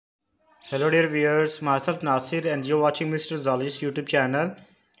Hello dear viewers, myself Nasir and you're watching Mr.Zoologist YouTube channel.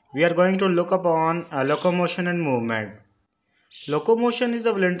 We are going to look upon locomotion and movement. Locomotion is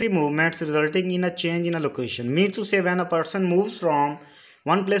the voluntary movements resulting in a change in a location. Means to say when a person moves from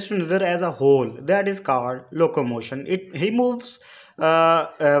one place to another as a whole, that is called locomotion. He moves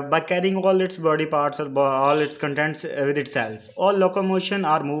by carrying all its body parts or all its contents with itself. All locomotion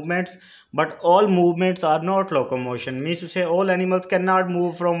are movements, but all movements are not locomotion. Means to say all animals cannot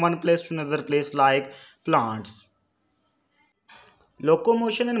move from one place to another place like plants.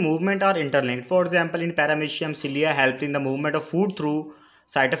 Locomotion and movement are interlinked. For example, in paramecium, cilia helped in the movement of food through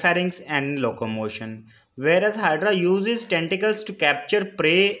cytopharynx and locomotion, whereas Hydra uses tentacles to capture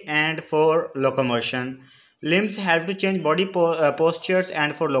prey and for locomotion. Limbs help to change body postures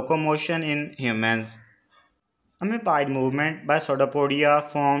and for locomotion in humans. Amebioid movement by pseudopodia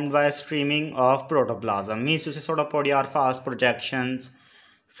formed by streaming of protoplasm. Means to say pseudopodia are fast projections.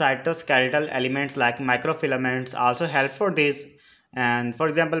 Cytoskeletal elements like microfilaments also help for this, and for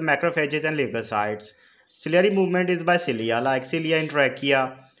example macrophages and leukocytes. Ciliary movement is by cilia like cilia in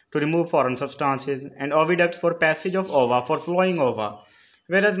trachea to remove foreign substances and oviducts for passage of ova for flowing ova,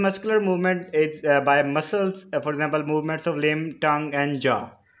 whereas muscular movement is by muscles, for example movements of limb, tongue and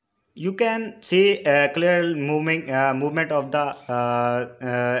jaw. You can see clear movement of the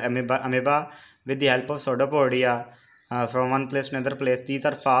amoeba with the help of pseudopodia from one place to another place. These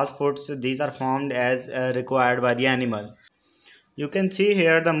are fast foods. These are formed as required by the animal. You can see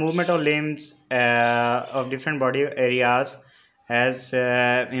here the movement of limbs of different body areas as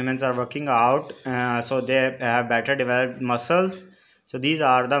humans are working out, so they have better developed muscles. So these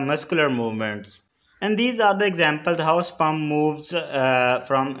are the muscular movements. And these are the examples how sperm moves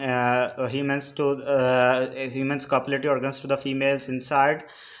from humans to humans copulatory organs to the females inside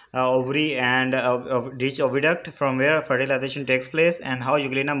ovary and reach oviduct from where fertilization takes place, and how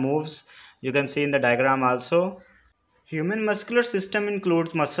euglena moves. You can see in the diagram also. Human muscular system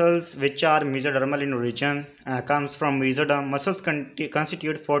includes muscles which are mesodermal in origin, comes from mesoderm. Muscles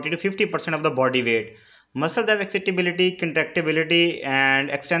constitute 40 to 50% of the body weight. Muscles have excitability, contractibility and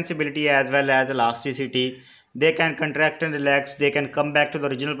extensibility as well as elasticity. They can contract and relax, they can come back to the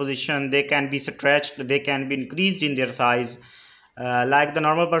original position, they can be stretched, they can be increased in their size. Like the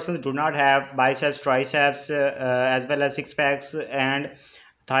normal persons do not have biceps, triceps as well as six packs and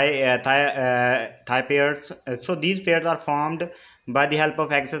thigh pairs. So these pairs are formed by the help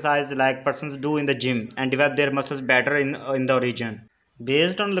of exercise like persons do in the gym and develop their muscles better in the origin.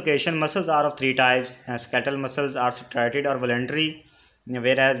 Based on location, muscles are of three types. Skeletal muscles are striated or voluntary,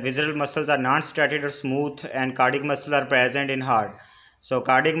 whereas visceral muscles are non-striated or smooth, and cardiac muscles are present in heart. So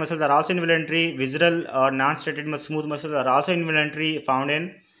cardiac muscles are also involuntary. Visceral or non-striated smooth muscles are also involuntary, found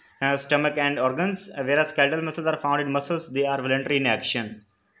in stomach and organs, whereas skeletal muscles are found in muscles. They are voluntary in action.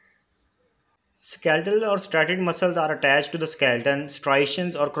 Skeletal or striated muscles are attached to the skeleton.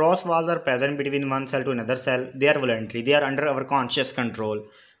 Striations or cross walls are present between one cell to another cell. They are voluntary. They are under our conscious control.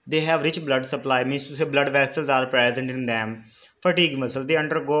 They have rich blood supply, means to say blood vessels are present in them. Fatigue muscles, they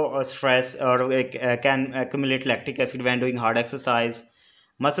undergo stress or can accumulate lactic acid when doing hard exercise.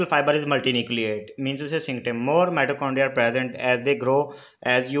 Muscle fiber is multinucleate, means to say synchrome. More mitochondria are present as they grow.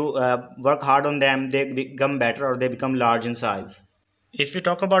 As you work hard on them, they become better or they become large in size. If we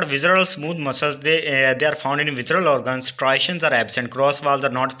talk about visceral smooth muscles, they are found in visceral organs. Striations are absent, cross walls are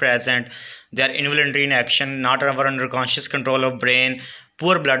not present. They are involuntary in action, not under conscious control of brain.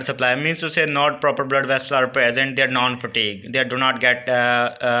 Poor blood supply, means to say not proper blood vessels are present. They are non-fatigue. They do not get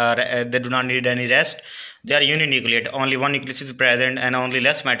they do not need any rest. They are uninucleate. Only one nucleus is present and only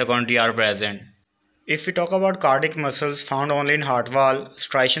less mitochondria are present. If we talk about cardiac muscles, found only in heart wall,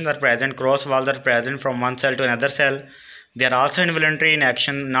 striations are present, cross walls are present from one cell to another cell. They are also involuntary in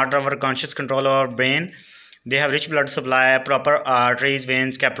action, not under conscious control of our brain. They have rich blood supply, proper arteries,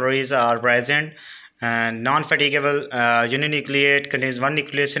 veins, capillaries are present, and non-fatigable, uninucleate, contains one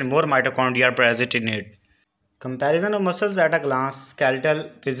nucleus and more mitochondria are present in it. Comparison of muscles at a glance: skeletal,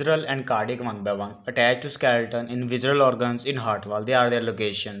 visceral and cardiac one by one. Attached to skeleton in visceral organs in heart wall. They are their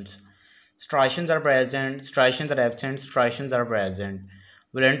locations. Striations are present, striations are absent, striations are present.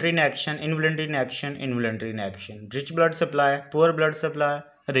 Voluntary in action, involuntary in action, involuntary in action. Rich blood supply, poor blood supply,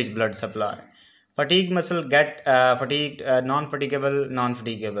 rich blood supply. Fatigue muscle get fatigued, non-fatigable,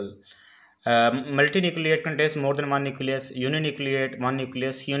 non-fatigable. Multinucleate contains more than one nucleus, uninucleate, one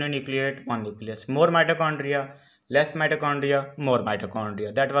nucleus, uninucleate, one nucleus. More mitochondria, less mitochondria, more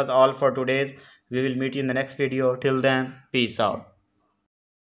mitochondria. That was all for today's. We will meet you in the next video. Till then, peace out.